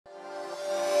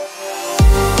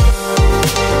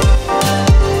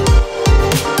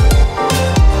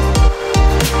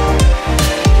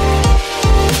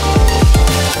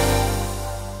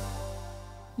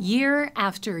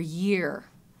after year,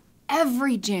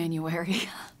 every January,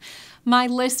 my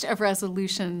list of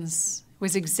resolutions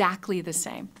was exactly the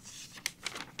same.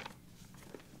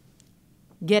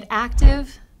 Get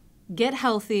active, get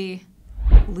healthy,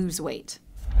 lose weight.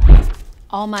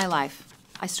 All my life,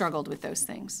 I struggled with those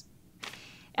things.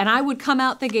 And I would come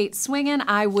out the gate swinging.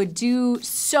 I would do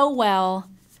so well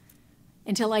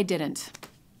until I didn't.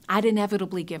 I'd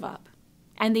inevitably give up.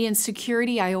 And the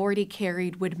insecurity I already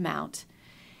carried would mount.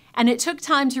 And it took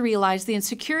time to realize the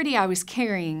insecurity I was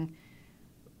carrying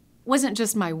wasn't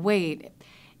just my weight.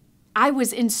 I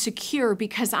was insecure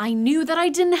because I knew that I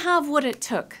didn't have what it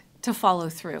took to follow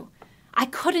through. I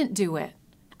couldn't do it.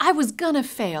 I was gonna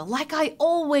fail like I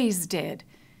always did.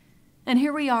 And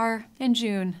here we are in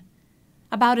June,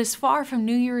 about as far from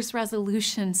New Year's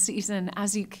resolution season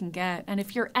as you can get. And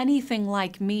if you're anything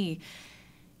like me,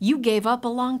 you gave up a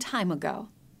long time ago.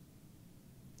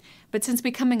 But since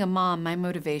becoming a mom, my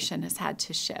motivation has had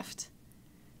to shift.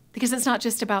 Because it's not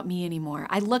just about me anymore.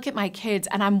 I look at my kids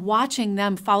and I'm watching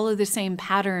them follow the same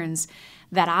patterns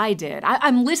that I did.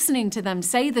 I'm listening to them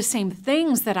say the same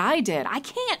things that I did. I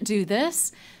can't do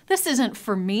this. This isn't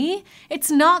for me.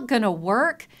 It's not gonna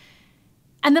work.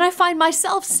 And then I find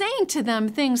myself saying to them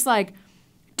things like,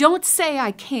 don't say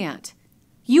I can't.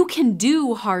 You can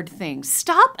do hard things.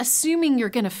 Stop assuming you're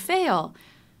gonna fail.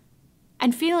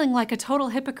 And feeling like a total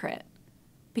hypocrite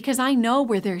because I know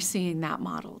where they're seeing that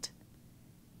modeled.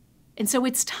 And so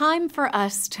it's time for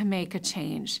us to make a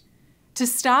change, to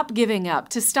stop giving up,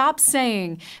 to stop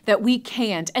saying that we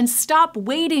can't, and stop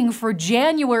waiting for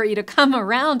January to come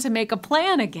around to make a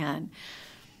plan again.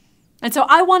 And so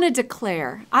I want to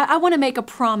declare, I want to make a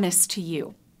promise to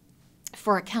you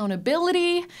for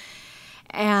accountability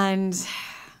and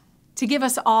to give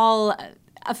us all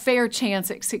a fair chance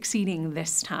at succeeding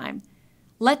this time.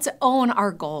 Let's own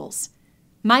our goals.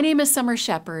 My name is Summer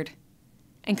Shepard.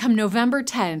 And come November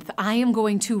 10th, I am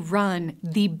going to run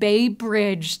the Bay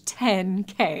Bridge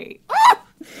 10K.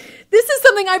 This is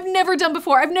something I've never done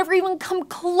before. I've never even come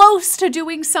close to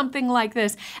doing something like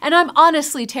this. And I'm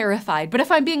honestly terrified. But if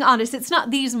I'm being honest, it's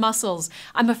not these muscles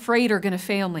I'm afraid are going to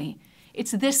fail me.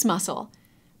 It's this muscle,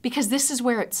 because this is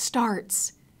where it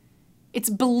starts. It's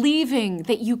believing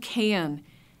that you can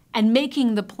and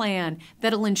making the plan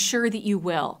that'll ensure that you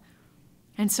will.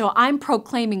 And so I'm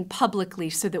proclaiming publicly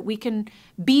so that we can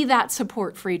be that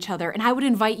support for each other. And I would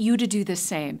invite you to do the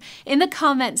same. In the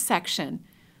comment section,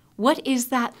 what is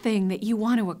that thing that you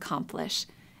want to accomplish?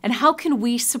 And how can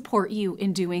we support you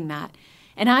in doing that?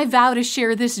 And I vow to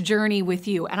share this journey with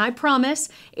you. And I promise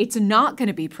it's not going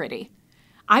to be pretty.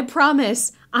 I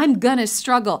promise I'm going to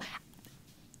struggle.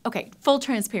 Okay, full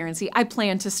transparency, I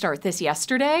planned to start this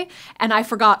yesterday, and I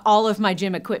forgot all of my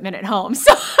gym equipment at home.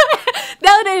 So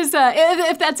that is,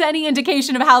 if that's any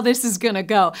indication of how this is gonna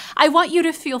go. I want you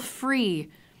to feel free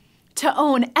to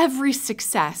own every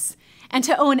success and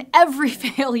to own every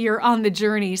failure on the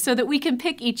journey so that we can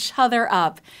pick each other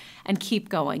up and keep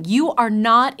going. You are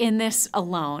not in this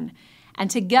alone,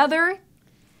 and together,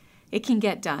 it can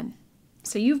get done.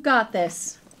 So you've got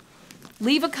this.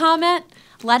 Leave a comment.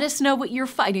 Let us know what you're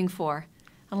fighting for,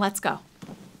 and let's go.